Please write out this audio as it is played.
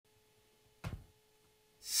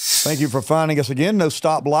Thank you for finding us again. No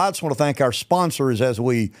stoplights. I want to thank our sponsors, as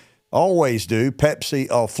we always do. Pepsi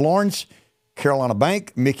of Florence, Carolina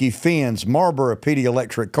Bank, Micky Finn's, Marlboro MPD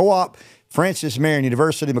Electric Co-op, Francis Marion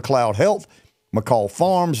University, McLeod Health, McCall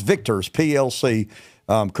Farms, Victor's PLC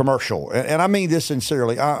commercial. And I mean this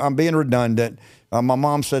sincerely. I'm being redundant. My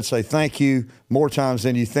mom said say thank you more times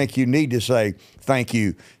than you think you need to say thank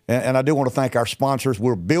you. And I do want to thank our sponsors.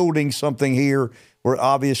 We're building something here. We're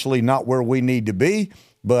obviously not where we need to be,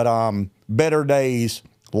 but better days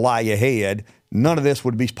lie ahead. None of this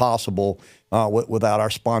would be possible without our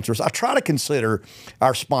sponsors. I try to consider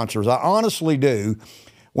our sponsors. I honestly do.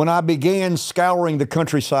 When I began scouring the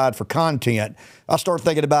countryside for content, I started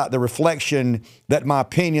thinking about the reflection that my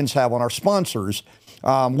opinions have on our sponsors.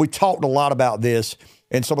 We talked a lot about this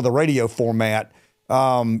in some of the radio format.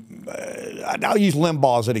 I'll use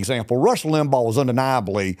Limbaugh as an example. Rush Limbaugh was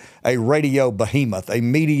undeniably a radio behemoth, a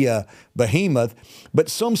media behemoth, but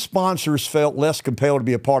some sponsors felt less compelled to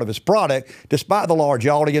be a part of his product, despite the large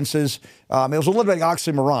audiences. It was a little bit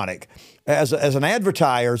oxymoronic. As an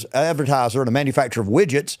advertiser and a manufacturer of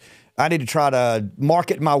widgets, I need to try to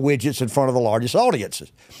market my widgets in front of the largest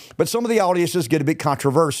audiences. But some of the audiences get a bit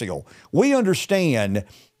controversial. We understand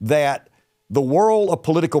that the world of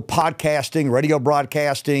political podcasting, radio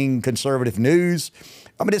broadcasting, conservative news,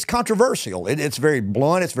 I mean, it's controversial. It's very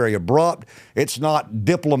blunt. It's very abrupt. It's not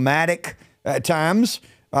diplomatic at times.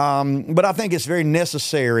 But I think it's very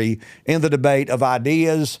necessary in the debate of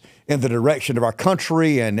ideas, in the direction of our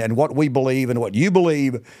country, and what we believe and what you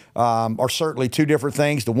believe are certainly two different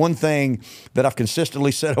things. The one thing that I've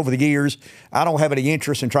consistently said over the years, I don't have any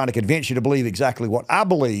interest in trying to convince you to believe exactly what I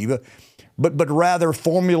believe, but rather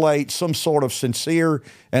formulate some sort of sincere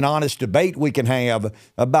and honest debate we can have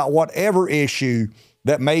about whatever issue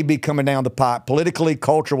that may be coming down the pipe politically,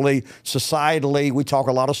 culturally, societally. We talk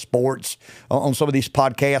a lot of sports on some of these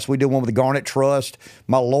podcasts. We do one with the Garnet Trust.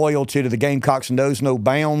 My loyalty to the Gamecocks knows no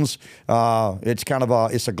bounds. It's kind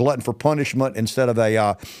of it's a glutton for punishment instead of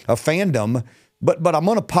a fandom. But I'm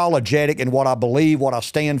unapologetic in what I believe, what I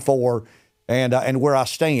stand for, and where I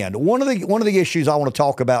stand. One of the issues I want to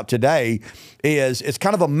talk about today is it's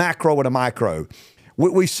kind of a macro and a micro.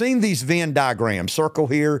 We've seen these Venn diagrams, circle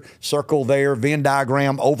here, circle there, Venn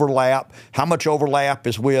diagram, overlap. How much overlap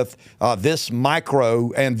is with this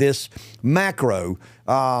micro and this macro?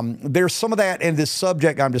 There's some of that in this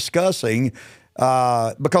subject I'm discussing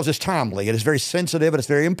because it's timely. It is very sensitive and it's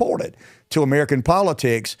very important to American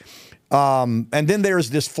politics. And then there's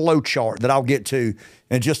this flow chart that I'll get to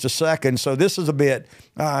in just a second. So this is a bit,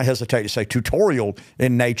 I hesitate to say tutorial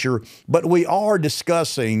in nature, but we are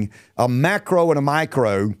discussing a macro and a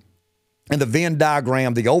micro and the Venn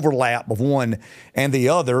diagram, the overlap of one and the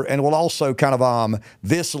other. And we'll also kind of,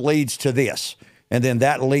 this leads to this, and then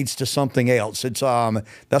that leads to something else. It's,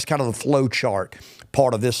 that's kind of the flow chart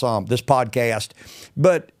part of this, this podcast.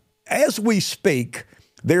 But as we speak,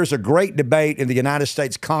 there's a great debate in the United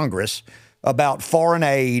States Congress about foreign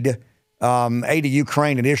aid, aid to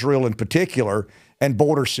Ukraine and Israel in particular, and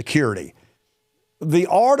border security. The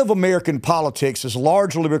art of American politics has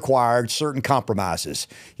largely required certain compromises.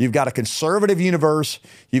 You've got a conservative universe.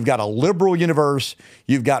 You've got a liberal universe.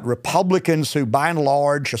 You've got Republicans who, by and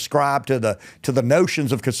large, ascribe to the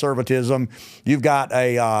notions of conservatism. You've got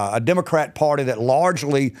a Democrat Party that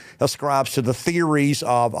largely ascribes to the theories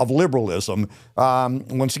of liberalism.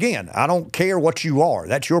 Once again, I don't care what you are.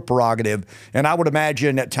 That's your prerogative. And I would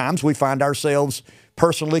imagine at times we find ourselves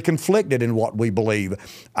personally conflicted in what we believe.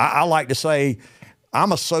 I like to say,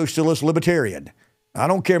 I'm a socialist libertarian. I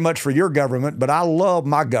don't care much for your government, but I love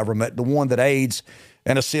my government, the one that aids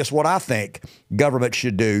and assists what I think government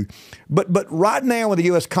should do. But right now in the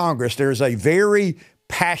U.S. Congress, there's a very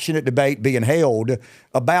passionate debate being held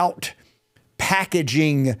about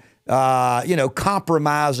packaging,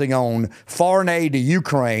 compromising on foreign aid to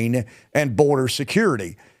Ukraine and border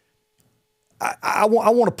security. I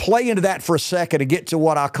want to play into that for a second and get to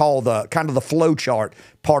what I call the kind of the flow chart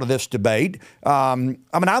part of this debate.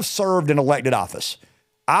 I've served in elected office.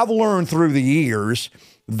 I've learned through the years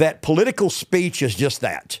that political speech is just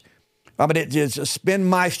that. It's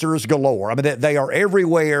spinmeisters galore. They are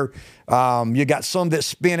everywhere. You got some that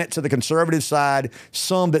spin it to the conservative side,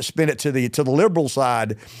 some that spin it to the liberal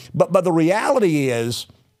side. But the reality is,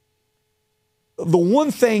 the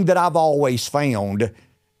one thing that I've always found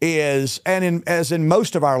is, as in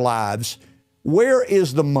most of our lives, where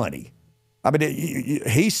is the money?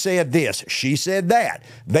 He said this, she said that.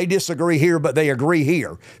 They disagree here, but they agree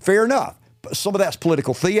here. Fair enough. Some of that's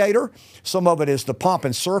political theater. Some of it is the pomp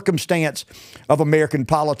and circumstance of American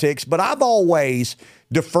politics. But I've always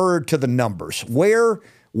deferred to the numbers. Where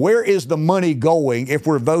where is the money going if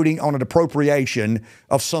we're voting on an appropriation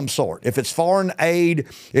of some sort? If it's foreign aid,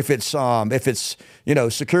 if it's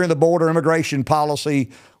securing the border, immigration policy,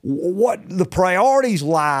 what the priorities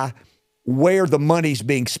lie where the money's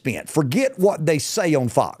being spent. Forget what they say on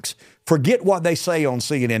Fox. Forget what they say on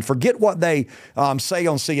CNN. Forget what they say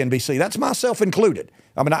on CNBC. That's myself included.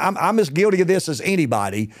 I mean, I'm as guilty of this as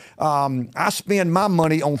anybody. I spend my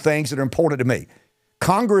money on things that are important to me.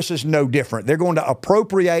 Congress is no different. They're going to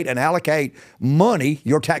appropriate and allocate money,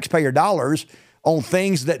 your taxpayer dollars, on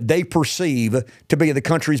things that they perceive to be in the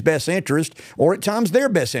country's best interest, or at times their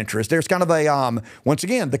best interest. There's kind of a, once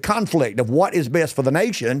again, the conflict of what is best for the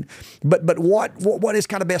nation, but what is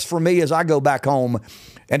kind of best for me as I go back home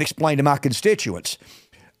and explain to my constituents.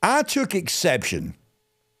 I took exception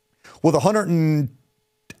with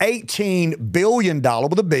 $118 billion,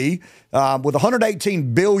 with a B, with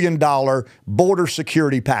 $118 billion border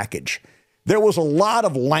security package. There was a lot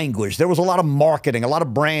of language. There was a lot of marketing, a lot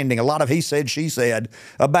of branding, a lot of he said, she said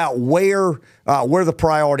about where the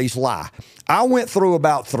priorities lie. I went through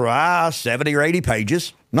about 70 or 80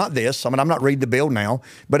 pages. Not this. I mean, I'm not reading the bill now.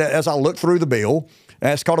 But as I look through the bill,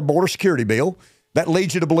 it's called a border security bill. That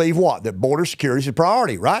leads you to believe what? That border security is a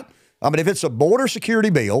priority, right? I mean, if it's a border security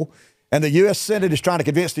bill, and the U.S. Senate is trying to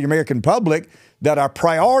convince the American public that our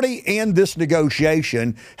priority in this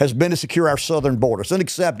negotiation has been to secure our southern border. It's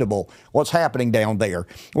unacceptable what's happening down there.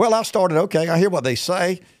 Well, I started, okay, I hear what they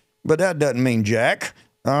say, but that doesn't mean jack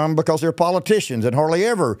because they're politicians and hardly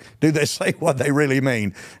ever do they say what they really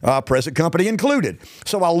mean, present company included.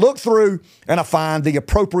 So I look through and I find the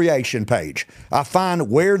appropriation page. I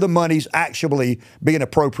find where the money's actually being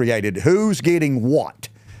appropriated, who's getting what.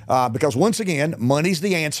 Because once again, money's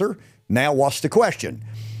the answer. Now, what's the question?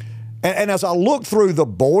 And as I look through the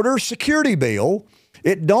border security bill,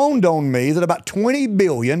 it dawned on me that about $20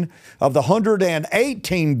 billion of the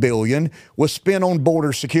 $118 billion was spent on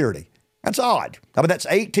border security. That's odd. I mean, that's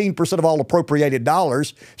 18% of all appropriated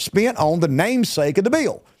dollars spent on the namesake of the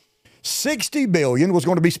bill. $60 billion was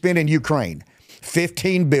going to be spent in Ukraine.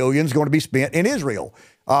 $15 billion is going to be spent in Israel.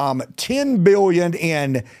 $10 billion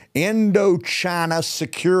in Indochina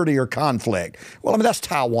security or conflict. Well, I mean, that's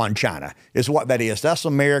Taiwan, China is what that is. That's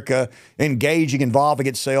America involving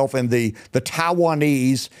itself in the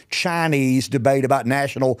Taiwanese-Chinese debate about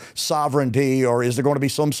national sovereignty, or is there going to be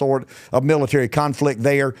some sort of military conflict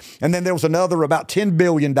there? And then there was another about $10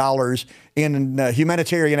 billion in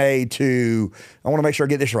humanitarian aid to, I want to make sure I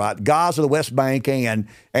get this right, Gaza, the West Bank, and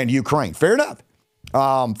Ukraine. Fair enough.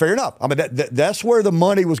 Fair enough. I mean, that's where the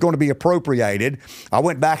money was going to be appropriated. I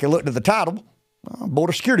went back and looked at the title,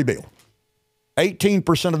 border security bill.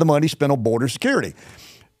 18% of the money spent on border security.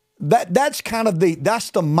 That's kind of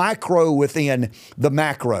that's the micro within the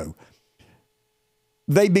macro.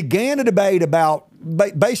 They began a debate about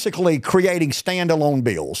basically creating standalone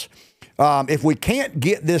bills. If we can't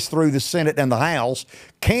get this through the Senate and the House,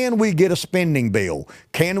 can we get a spending bill?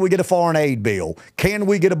 Can we get a foreign aid bill? Can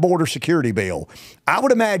we get a border security bill? I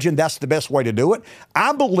would imagine that's the best way to do it.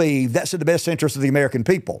 I believe that's in the best interest of the American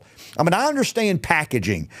people. I mean, I understand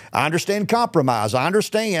packaging. I understand compromise. I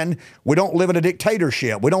understand we don't live in a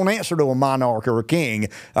dictatorship. We don't answer to a monarch or a king.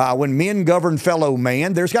 When men govern fellow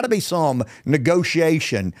man, there's got to be some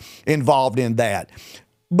negotiation involved in that.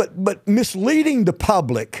 But misleading the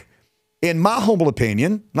public, in my humble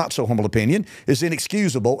opinion, not so humble opinion, is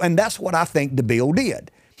inexcusable, and that's what I think the bill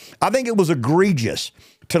did. I think it was egregious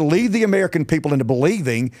to lead the American people into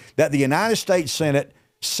believing that the United States Senate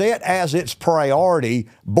set as its priority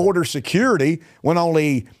border security when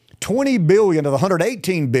only $20 billion of the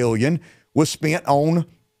 $118 billion was spent on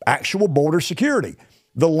actual border security.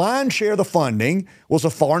 The lion's share of the funding was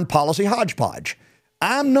a foreign policy hodgepodge.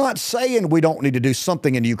 I'm not saying we don't need to do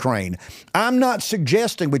something in Ukraine. I'm not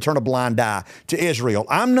suggesting we turn a blind eye to Israel.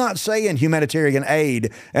 I'm not saying humanitarian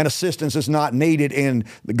aid and assistance is not needed in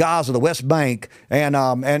the Gaza, the West Bank,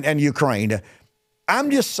 and Ukraine. I'm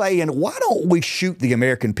just saying, why don't we shoot the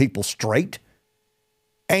American people straight?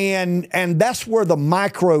 And that's where the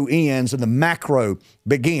micro ends and the macro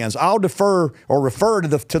begins. I'll defer or refer to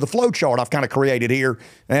the flow chart I've kind of created here.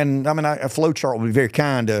 And I mean, a flow chart will be very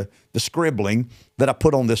kind to the scribbling that I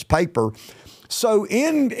put on this paper. So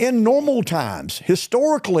in normal times,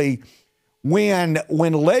 historically, when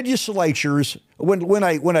legislatures, when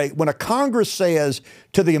a Congress says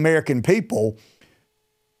to the American people,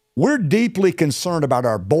 we're deeply concerned about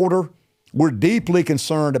our border, we're deeply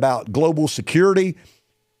concerned about global security,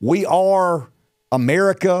 we are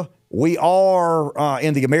America. We are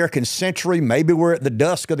in the American century. Maybe we're at the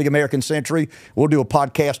dusk of the American century. We'll do a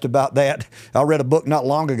podcast about that. I read a book not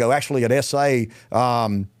long ago, actually an essay,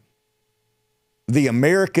 The the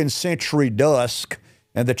American century dusk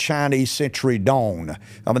and the Chinese century dawn.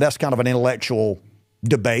 I mean, that's kind of an intellectual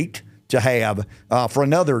debate to have for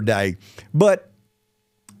another day. But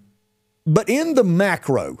in the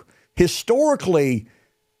macro, historically,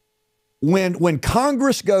 when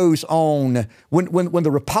Congress goes on, when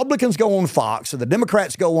the Republicans go on Fox and the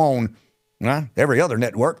Democrats go on every other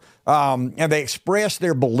network, and they express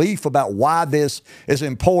their belief about why this is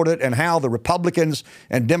important and how the Republicans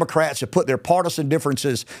and Democrats have put their partisan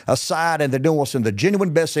differences aside and they're doing what's in the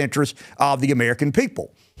genuine best interest of the American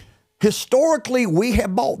people. Historically, we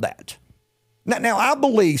have bought that. Now I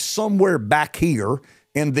believe somewhere back here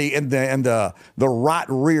in the right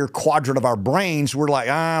rear quadrant of our brains, we're like,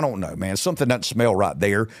 I don't know, man, something doesn't smell right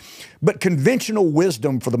there. But conventional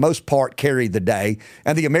wisdom, for the most part, carried the day,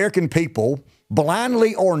 and the American people,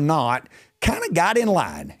 blindly or not, kind of got in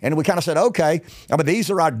line. And we kind of said, okay, I mean, these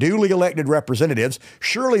are our duly elected representatives.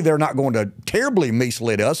 Surely they're not going to terribly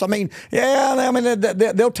mislead us. I mean, yeah, I mean,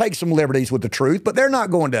 they'll take some liberties with the truth, but they're not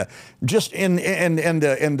going to just in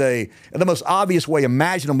the most obvious way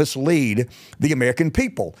imaginable mislead the American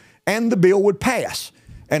people. And the bill would pass,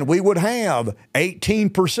 and we would have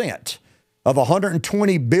 18% of a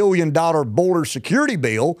 $120 billion border security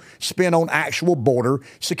bill spent on actual border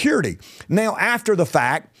security. Now, after the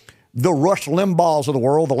fact, the Rush Limbaughs of the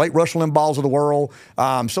world, the late Rush Limbaughs of the world,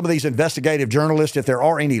 some of these investigative journalists, if there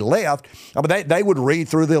are any left, they would read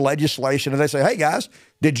through the legislation and they say, hey, guys,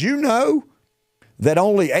 did you know that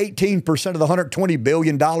only 18% of the $120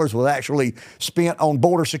 billion was actually spent on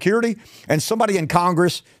border security? And somebody in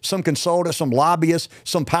Congress, some consultant, some lobbyist,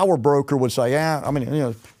 some power broker would say, yeah, I mean, you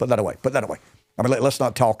know, put that away, put that away. I mean, let's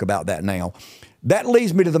not talk about that now. That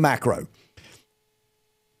leads me to the macro.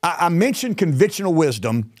 I mentioned conventional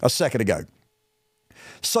wisdom a second ago.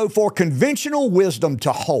 So for conventional wisdom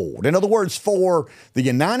to hold, in other words, for the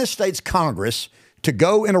United States Congress to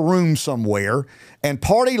go in a room somewhere and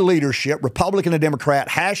party leadership, Republican and Democrat,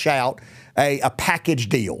 hash out a package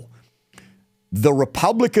deal. The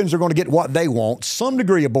Republicans are going to get what they want, some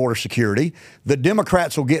degree of border security. The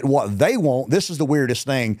Democrats will get what they want. This is the weirdest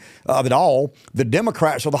thing of it all. The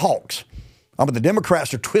Democrats are the hawks. But the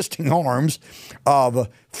Democrats are twisting arms of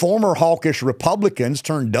former hawkish Republicans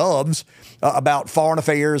turned doves about foreign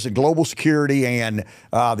affairs and global security and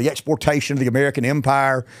the exportation of the American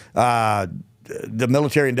empire, the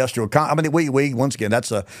military-industrial. I mean, we once again,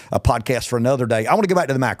 that's a podcast for another day. I want to go back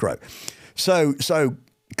to the macro. So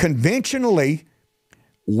conventionally,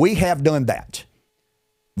 we have done that.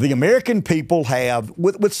 The American people have,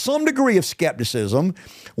 with some degree of skepticism,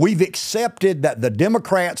 we've accepted that the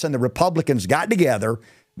Democrats and the Republicans got together.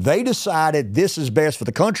 They decided this is best for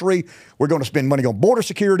the country. We're going to spend money on border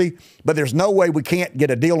security, but there's no way we can't get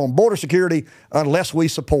a deal on border security unless we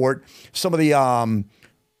support some of the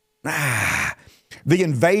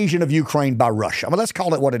invasion of Ukraine by Russia. I mean, let's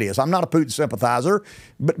call it what it is. I'm not a Putin sympathizer,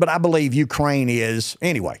 but I believe Ukraine is,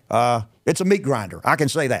 anyway, it's a meat grinder. I can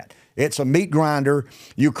say that. It's a meat grinder.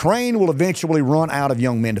 Ukraine will eventually run out of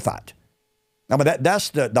young men to fight. I mean,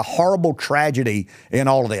 that's the horrible tragedy in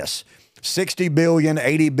all of this. 60 billion,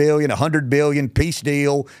 80 billion, 100 billion, peace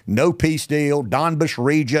deal, no peace deal, Donbas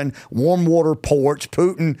region, warm water ports,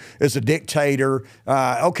 Putin is a dictator.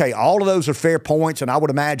 Okay, all of those are fair points, and I would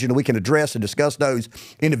imagine we can address and discuss those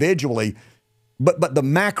individually. But the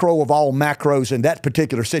macro of all macros in that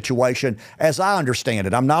particular situation, as I understand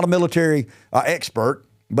it, I'm not a military expert,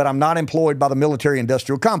 but I'm not employed by the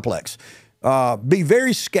military-industrial complex. Be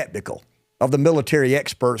very skeptical of the military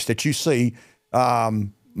experts that you see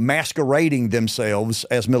masquerading themselves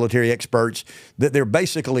as military experts, that they're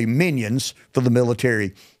basically minions for the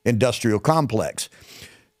military-industrial complex.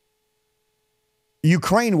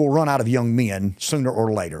 Ukraine will run out of young men sooner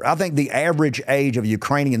or later. I think the average age of a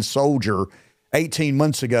Ukrainian soldier 18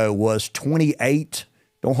 months ago was 28.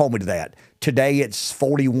 Don't hold me to that. Today it's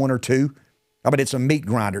 41 or 2. I mean, it's a meat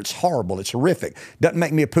grinder. It's horrible. It's horrific. Doesn't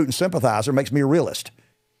make me a Putin sympathizer. It makes me a realist.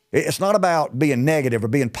 It's not about being negative or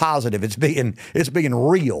being positive. It's being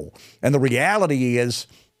real. And the reality is,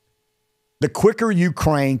 the quicker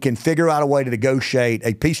Ukraine can figure out a way to negotiate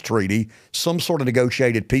a peace treaty, some sort of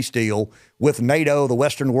negotiated peace deal with NATO, the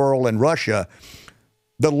Western world, and Russia,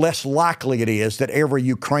 the less likely it is that every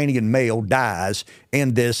Ukrainian male dies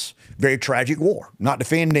in this very tragic war. Not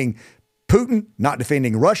defending Putin, not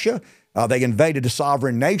defending Russia. They invaded a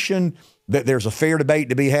sovereign nation. There's a fair debate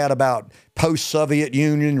to be had about post-Soviet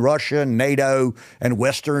Union, Russia, NATO, and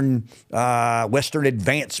Western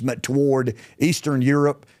advancement toward Eastern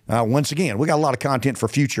Europe. Once again, we got a lot of content for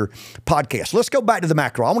future podcasts. Let's go back to the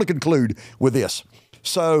macro. I want to conclude with this.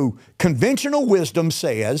 So conventional wisdom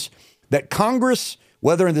says that Congress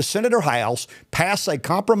whether in the Senate or House, pass a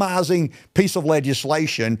compromising piece of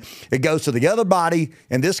legislation. It goes to the other body.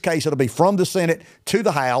 In this case, it'll be from the Senate to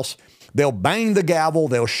the House. They'll bang the gavel.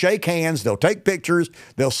 They'll shake hands. They'll take pictures.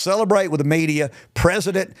 They'll celebrate with the media.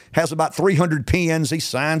 President has about 300 pens. He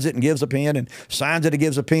signs it and gives a pen and signs it and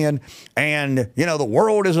gives a pen. And, you know, the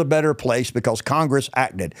world is a better place because Congress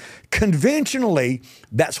acted. Conventionally,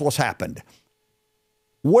 that's what's happened.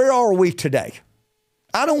 Where are we today?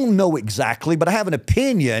 I don't know exactly, but I have an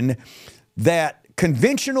opinion that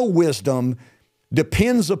conventional wisdom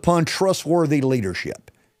depends upon trustworthy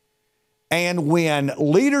leadership. And when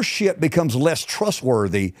leadership becomes less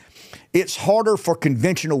trustworthy, it's harder for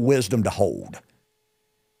conventional wisdom to hold.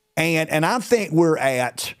 And I think we're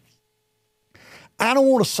at, I don't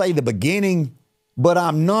want to say the beginning, but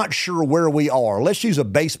I'm not sure where we are. Let's use a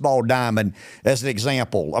baseball diamond as an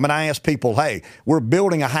example. I mean, I ask people, hey, we're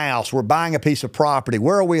building a house. We're buying a piece of property.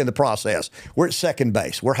 Where are we in the process? We're at second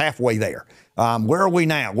base. We're halfway there. Where are we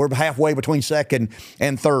now? We're halfway between second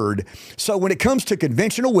and third. So when it comes to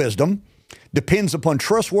conventional wisdom, depends upon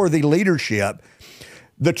trustworthy leadership.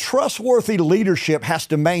 The trustworthy leadership has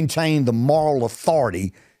to maintain the moral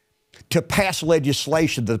authority to pass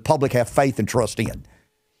legislation that the public have faith and trust in.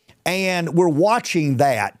 And we're watching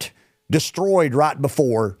that destroyed right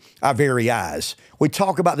before our very eyes. We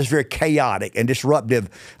talk about this very chaotic and disruptive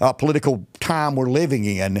political time we're living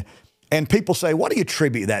in. And people say, what do you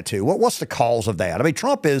attribute that to? What's the cause of that? I mean,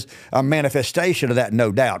 Trump is a manifestation of that,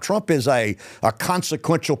 no doubt. Trump is a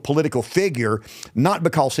consequential political figure, not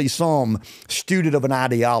because he's some student of an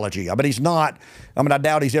ideology. I mean, he's not. I mean, I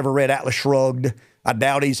doubt he's ever read Atlas Shrugged. I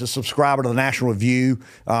doubt he's a subscriber to the National Review.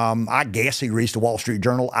 I guess he reads the Wall Street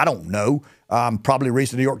Journal. I don't know. Probably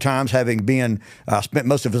reads the New York Times, having been spent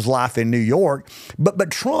most of his life in New York.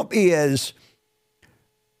 But Trump is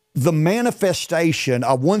the manifestation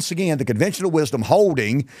of, once again, the conventional wisdom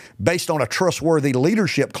holding based on a trustworthy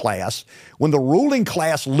leadership class. When the ruling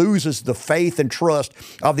class loses the faith and trust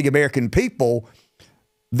of the American people,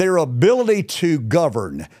 their ability to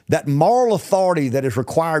govern, that moral authority that is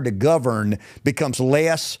required to govern, becomes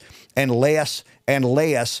less and less and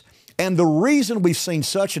less. And the reason we've seen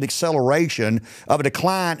such an acceleration of a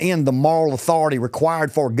decline in the moral authority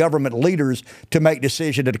required for government leaders to make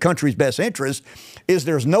decisions in the country's best interest is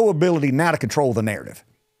there's no ability now to control the narrative.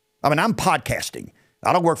 I mean, I'm podcasting.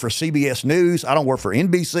 I don't work for CBS News. I don't work for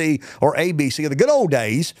NBC or ABC. In the good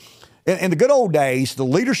old days, the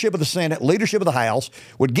leadership of the Senate, leadership of the House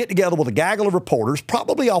would get together with a gaggle of reporters,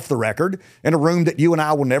 probably off the record, in a room that you and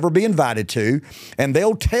I will never be invited to, and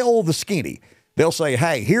they'll tell the skinny. They'll say,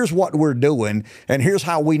 hey, here's what we're doing, and here's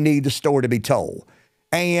how we need the story to be told.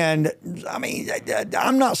 And, I mean,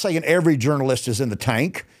 I'm not saying every journalist is in the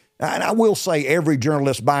tank. And I will say every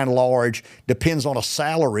journalist, by and large, depends on a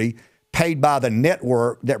salary paid by the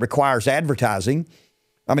network that requires advertising.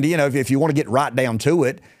 I mean, you know, if you want to get right down to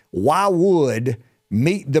it, why would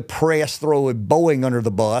Meet the Press throw a Boeing under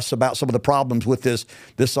the bus about some of the problems with this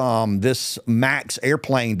MAX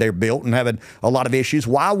airplane they built and having a lot of issues?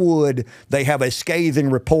 Why would they have a scathing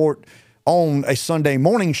report on a Sunday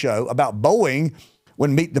morning show about Boeing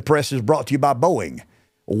when Meet the Press is brought to you by Boeing?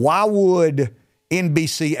 Why would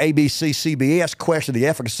NBC, ABC, CBS question the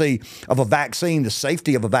efficacy of a vaccine, the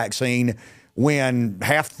safety of a vaccine, when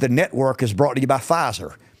half the network is brought to you by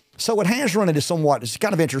Pfizer? So it has run into somewhat, it's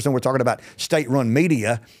kind of interesting. We're talking about state-run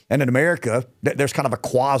media, and in America, there's kind of a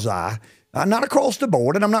quasi, not across the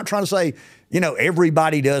board. And I'm not trying to say, you know,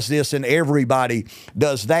 everybody does this and everybody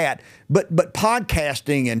does that. But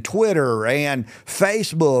podcasting and Twitter and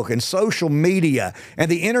Facebook and social media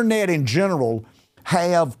and the internet in general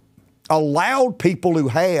have allowed people who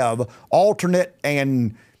have alternate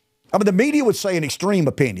and, I mean, the media would say an extreme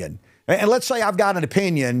opinion. And let's say I've got an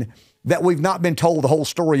opinion that we've not been told the whole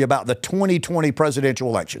story about the 2020 presidential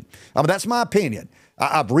election. I mean, that's my opinion.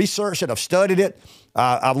 I've researched it. I've studied it.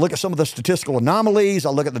 I've looked at some of the statistical anomalies. I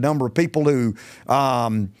look at the number of people who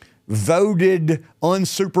voted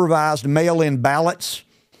unsupervised mail-in ballots.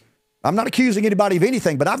 I'm not accusing anybody of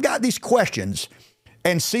anything, but I've got these questions.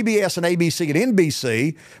 And CBS and ABC and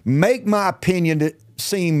NBC make my opinion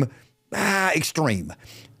seem extreme.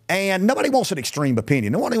 And nobody wants an extreme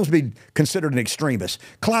opinion. Nobody wants to be considered an extremist.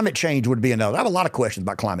 Climate change would be another. I have a lot of questions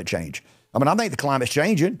about climate change. I mean, I think the climate's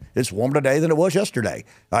changing. It's warmer today than it was yesterday.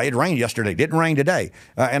 It rained yesterday. It didn't rain today.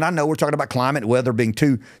 And I know we're talking about climate and weather being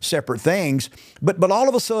two separate things. But all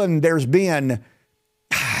of a sudden, there's been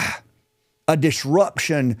a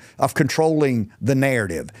disruption of controlling the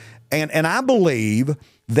narrative. And I believe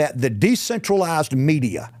that the decentralized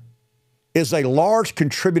media is a large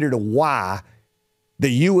contributor to why the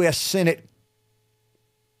U.S. Senate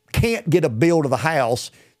can't get a bill to the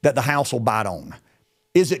House that the House will bite on.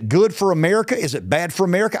 Is it good for America? Is it bad for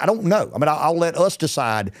America? I don't know. I mean, I'll let us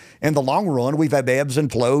decide in the long run. We've had ebbs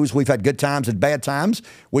and flows. We've had good times and bad times.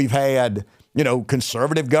 We've had,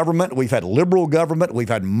 conservative government. We've had liberal government. We've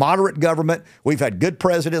had moderate government. We've had good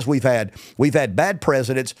presidents. We've had bad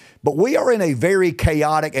presidents. But we are in a very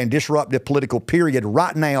chaotic and disruptive political period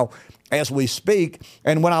right now as we speak.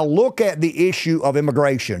 And when I look at the issue of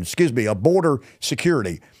immigration, of border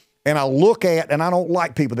security, and I look at, and I don't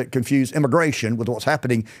like people that confuse immigration with what's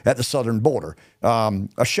happening at the southern border.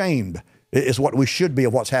 Ashamed is what we should be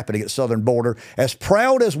of what's happening at the southern border. As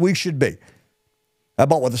proud as we should be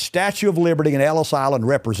about what the Statue of Liberty and Ellis Island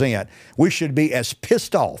represent, we should be as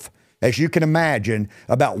pissed off as you can imagine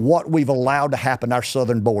about what we've allowed to happen at our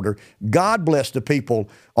southern border. God bless the people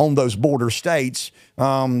on those border states.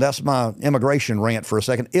 That's my immigration rant for a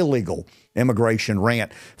second, illegal immigration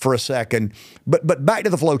rant for a second. But back to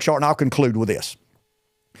the flow chart, and I'll conclude with this.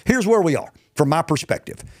 Here's where we are from my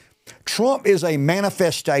perspective. Trump is a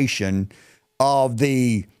manifestation of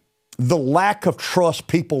the lack of trust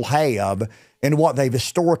people have in what they've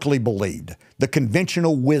historically believed, the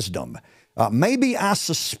conventional wisdom. Maybe I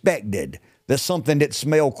suspected that something didn't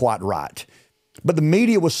smell quite right, but the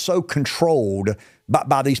media was so controlled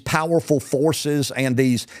by these powerful forces and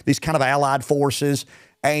these kind of allied forces.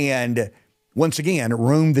 And once again, a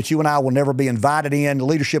room that you and I will never be invited in,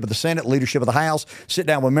 leadership of the Senate, leadership of the House, sit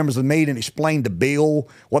down with members of the media and explain the bill,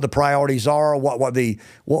 what the priorities are, what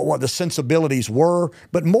the sensibilities were,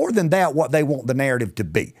 but more than that, what they want the narrative to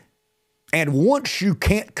be. And once you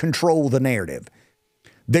can't control the narrative,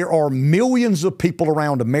 there are millions of people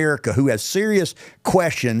around America who have serious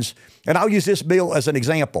questions, and I'll use this bill as an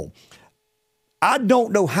example. I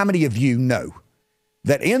don't know how many of you know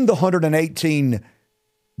that in the $118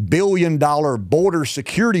 billion border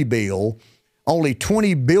security bill, only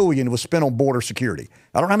 $20 billion was spent on border security.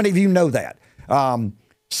 I don't know how many of you know that.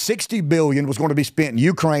 $60 billion was going to be spent in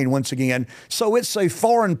Ukraine once again. So it's a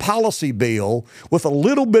foreign policy bill with a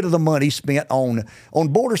little bit of the money spent on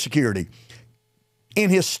border security. In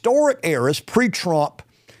historic eras, pre-Trump,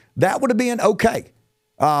 that would have been okay.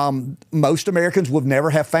 Most Americans would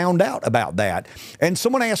never have found out about that. And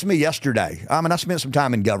someone asked me yesterday, I spent some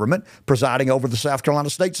time in government presiding over the South Carolina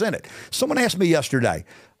State Senate. Someone asked me yesterday,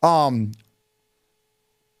 why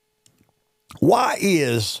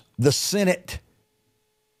is the Senate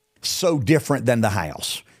so different than the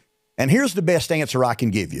House? And here's the best answer I can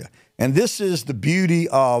give you. And this is the beauty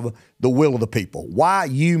of the will of the people, why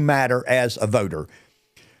you matter as a voter.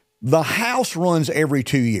 The House runs every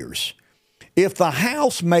 2 years. If the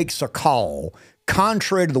House makes a call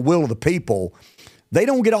contrary to the will of the people, they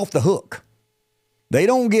don't get off the hook. They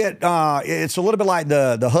don't get, it's a little bit like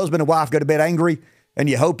the husband and wife go to bed angry, and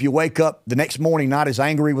you hope you wake up the next morning not as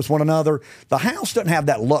angry with one another. The House doesn't have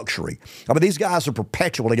that luxury. These guys are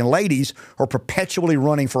perpetually, and ladies are perpetually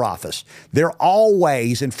running for office. They're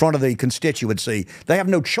always in front of the constituency. They have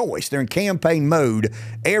no choice. They're in campaign mode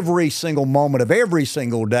every single moment of every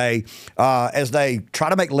single day as they try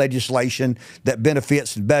to make legislation that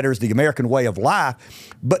benefits and betters the American way of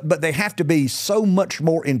life. But they have to be so much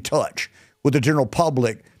more in touch with the general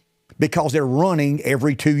public because they're running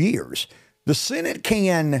every 2 years. The Senate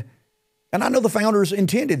can, and I know the founders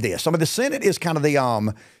intended this. The Senate is kind of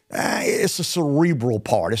the, it's the cerebral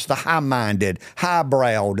part. It's the high-minded,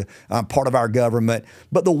 high-browed part of our government.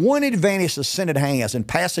 But the one advantage the Senate has in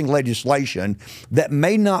passing legislation that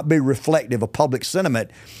may not be reflective of public sentiment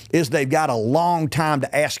is they've got a long time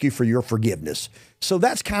to ask you for your forgiveness. So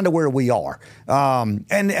that's kind of where we are.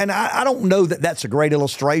 And I don't know that that's a great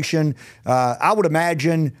illustration. I would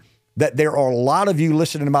imagine that there are a lot of you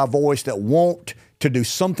listening to my voice that want to do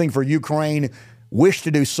something for Ukraine, wish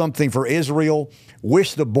to do something for Israel,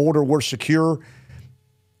 wish the border were secure.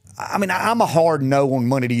 I'm a hard no on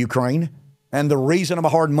money to Ukraine. And the reason I'm a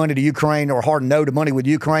hard money to Ukraine or a hard no to money with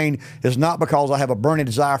Ukraine is not because I have a burning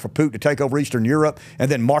desire for Putin to take over Eastern Europe and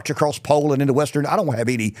then march across Poland into Western. I don't have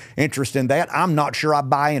any interest in that. I'm not sure I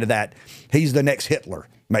buy into that. He's the next Hitler.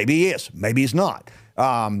 Maybe he is. Maybe he's not.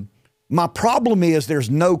 My problem is there's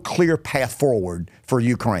no clear path forward for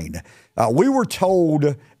Ukraine. We were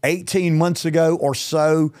told 18 months ago or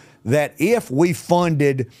so that if we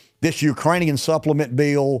funded this Ukrainian supplement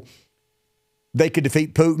bill, they could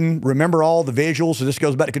defeat Putin. Remember all the visuals? So this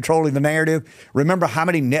goes back to controlling the narrative. Remember how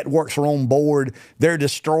many networks are on board. They're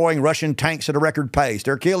destroying Russian tanks at a record pace.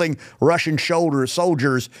 They're killing Russian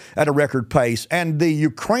soldiers at a record pace. And the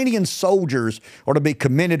Ukrainian soldiers are to be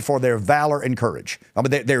commended for their valor and courage.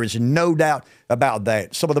 There is no doubt about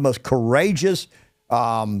that. Some of the most courageous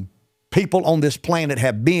people on this planet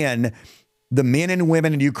have been the men and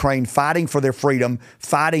women in Ukraine fighting for their freedom,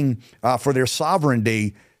 fighting for their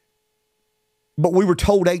sovereignty. But we were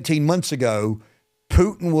told 18 months ago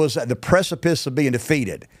Putin was at the precipice of being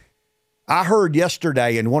defeated. I heard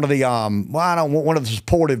yesterday in one of the one of the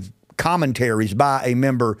supportive commentaries by a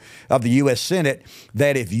member of the U.S. Senate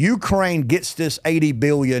that if Ukraine gets this $80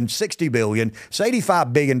 billion, $60 billion, it's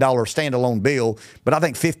 $85 billion standalone bill, but I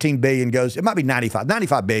think $15 billion goes, it might be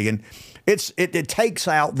 $95 billion. It takes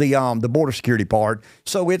out the border security part,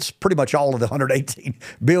 so it's pretty much all of the $118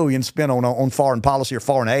 billion spent on foreign policy or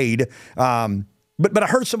foreign aid. But I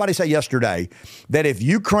heard somebody say yesterday that if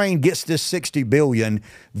Ukraine gets this $60 billion,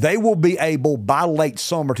 they will be able by late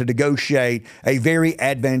summer to negotiate a very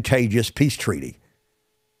advantageous peace treaty.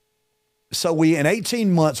 So we, in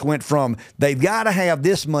 18 months, went from they've got to have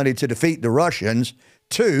this money to defeat the Russians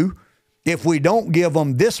to if we don't give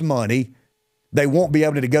them this money, they won't be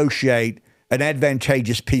able to negotiate an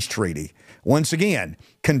advantageous peace treaty. Once again,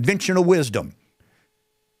 conventional wisdom,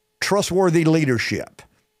 trustworthy leadership,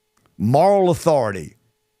 moral authority,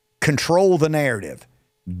 control the narrative,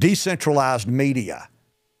 decentralized media.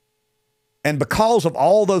 And because of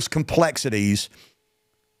all those complexities,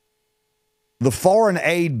 the foreign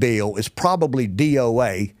aid bill is probably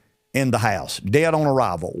DOA in the House, dead on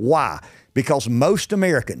arrival. Why? Because most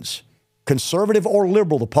Americans, conservative or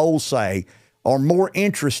liberal, the polls say, are more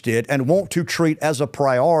interested and want to treat as a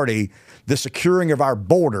priority the securing of our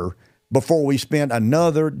border before we spend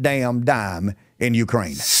another damn dime in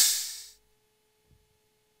Ukraine.